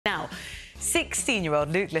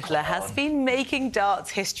16-year-old Luke Littler has been making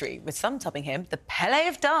darts history, with some dubbing him the Pele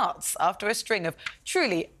of darts after a string of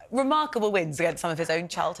truly remarkable wins against some of his own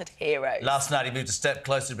childhood heroes. Last night he moved a step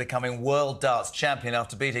closer to becoming world darts champion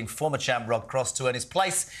after beating former champ Rob Cross to earn his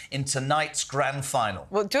place in tonight's grand final.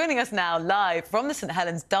 Well, joining us now live from the St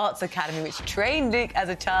Helens Darts Academy, which trained Luke as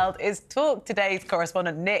a child, is TalkTV's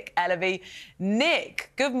correspondent Nick Ellerby.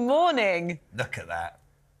 Nick, good morning. Look at that.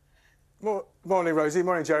 Morning, Rosie.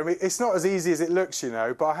 Morning, Jeremy. It's not as easy as it looks, you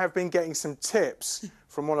know, but I have been getting some tips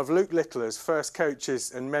from one of Luke Littler's first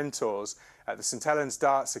coaches and mentors at the St Helens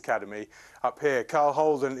Darts Academy up here. Karl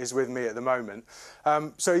Holden is with me at the moment.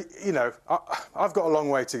 So, you know, I've got a long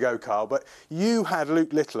way to go, Karl, but you had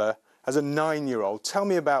Luke Littler as a 9-year-old. Tell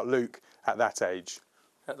me about Luke at that age.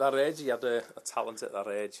 At that age, he had a talent at that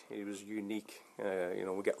age. He was unique. You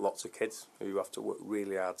know, we get lots of kids who have to work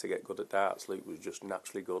really hard to get good at darts. Luke was just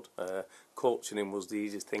naturally good. Coaching him was the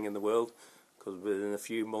easiest thing in the world, because within a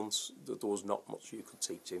few months there was not much you could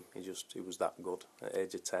teach him. He was that good at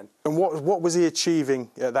age of 10. And what was he achieving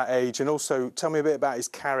at that age? And also, tell me a bit about his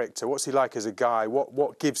character. What's he like as a guy?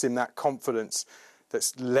 What gives him that confidence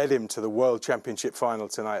that's led him to the World Championship final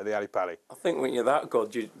tonight at the Ellerby? I think when you're that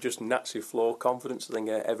good, you just naturally flow confidence. I think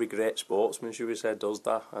every great sportsman, should we say, does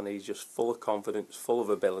that, and he's just full of confidence, full of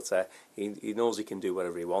ability. He knows he can do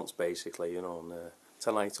whatever he wants, basically, you know, and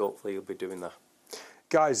tonight, hopefully, he'll be doing that.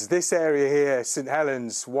 Guys, this area here, St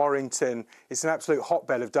Helens, Warrington, it's an absolute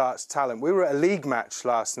hotbed of darts talent. We were at a league match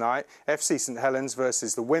last night, FC St Helens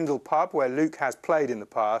versus the Windle pub, where Luke has played in the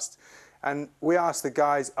past, and we asked the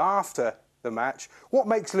guys after the match, what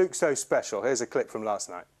makes Luke so special? Here's a clip from last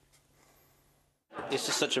night. He's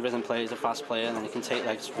just such a rhythm player, he's a fast player, and he can take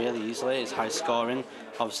legs really easily. His high scoring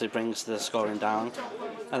obviously brings the scoring down,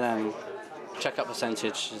 and then check-up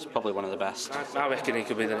percentage is probably one of the best. I reckon he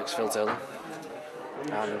could be the next Phil Taylor,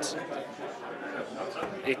 and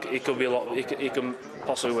he could be a lot. He can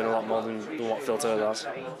possibly win a lot more than what Phil Taylor has.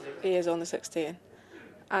 He is only 16,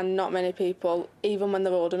 and not many people, even when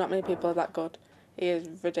they're older, not many people are that good. He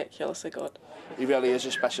is ridiculously good. He really is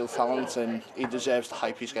a special talent, and he deserves the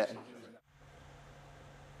hype he's getting.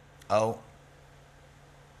 Oh.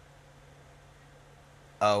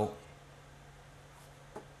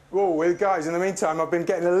 Whoa, well, guys, in the meantime, I've been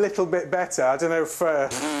getting a little bit better. I don't know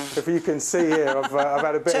if you can see here, I've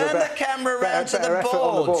had a bit Turn of a the camera around to the effort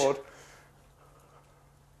on the board.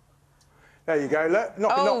 There you go, look,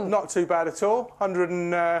 not too bad at all,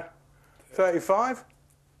 135.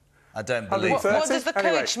 I don't believe what does the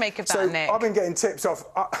coach make of that, Nick? I've been getting tips off.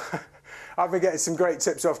 I've been getting some great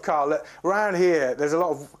tips off Karl. Look, around here, there's a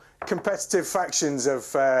lot of competitive factions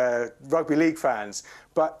of rugby league fans,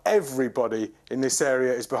 but everybody in this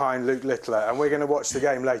area is behind Luke Littler, and we're going to watch the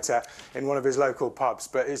game later in one of his local pubs.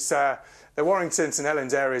 But it's the Warrington St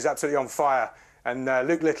Helens area is absolutely on fire. And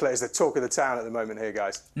Luke Littler is the talk of the town at the moment here,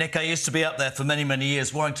 guys. Nick, I used to be up there for many, many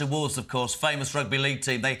years. Warrington Wolves, of course, famous rugby league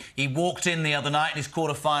team. He walked in the other night in his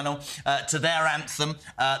quarter-final to their anthem.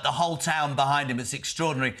 The whole town behind him. It's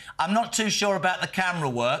extraordinary. I'm not too sure about the camera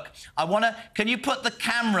work. Can you put the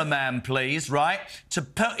cameraman, please, right, to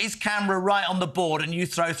put his camera right on the board and you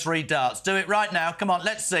throw 3 darts. Do it right now. Come on,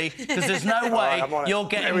 let's see, because there's no way you're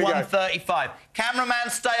getting 135. Cameraman,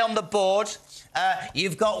 stay on the board.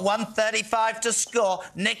 You've got 135 to score.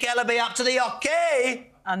 Nick Ellerby up to the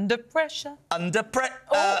hockey. Under pressure. Under pressure.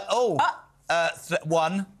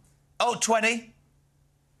 1. 20.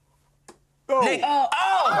 Oh. Nick.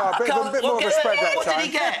 Bit more of a spread that What time. did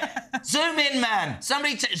he get? Zoom in, man.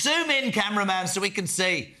 Somebody zoom in, cameraman, so we can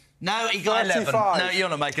see. No, he got 11. No, you're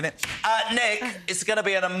not making it. Nick, it's going to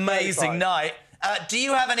be an amazing night. Do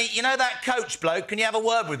you have any... You know that coach bloke? Can you have a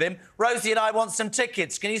word with him? Rosie and I want some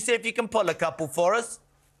tickets. Can you see if you can pull a couple for us?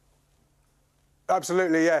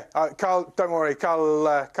 Absolutely, yeah. Karl, don't worry. Karl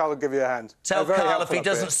will give you a hand. Tell Karl if he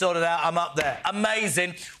doesn't sort it out, I'm up there.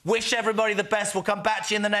 Amazing. Wish everybody the best. We'll come back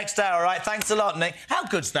to you in the next hour, all right? Thanks a lot, Nick. How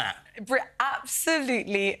good's that?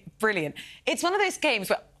 Absolutely brilliant. It's one of those games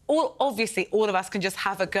where obviously all of us can just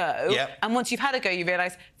have a go. Yep. And once you've had a go, you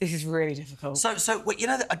realise this is really difficult. So you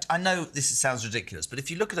know, I know this sounds ridiculous, but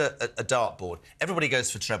if you look at a dartboard, everybody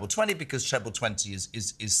goes for treble 20 because treble 20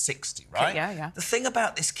 is 60, right? Yeah. The thing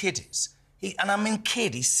about this kid is, he's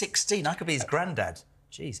 16. I could be his granddad.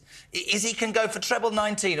 Jeez. He can go for treble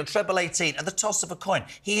 19 or treble 18 at the toss of a coin.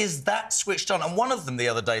 He is that switched on. And one of them the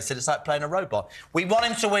other day said it's like playing a robot. We want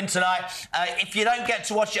him to win tonight. If you don't get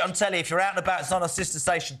to watch it on telly, if you're out and about, it's on our sister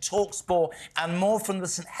station, TalkSport, and more from the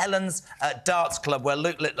St Helens Darts Club, where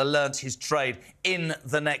Luke Littler learnt his trade in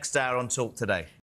the next hour on Talk Today.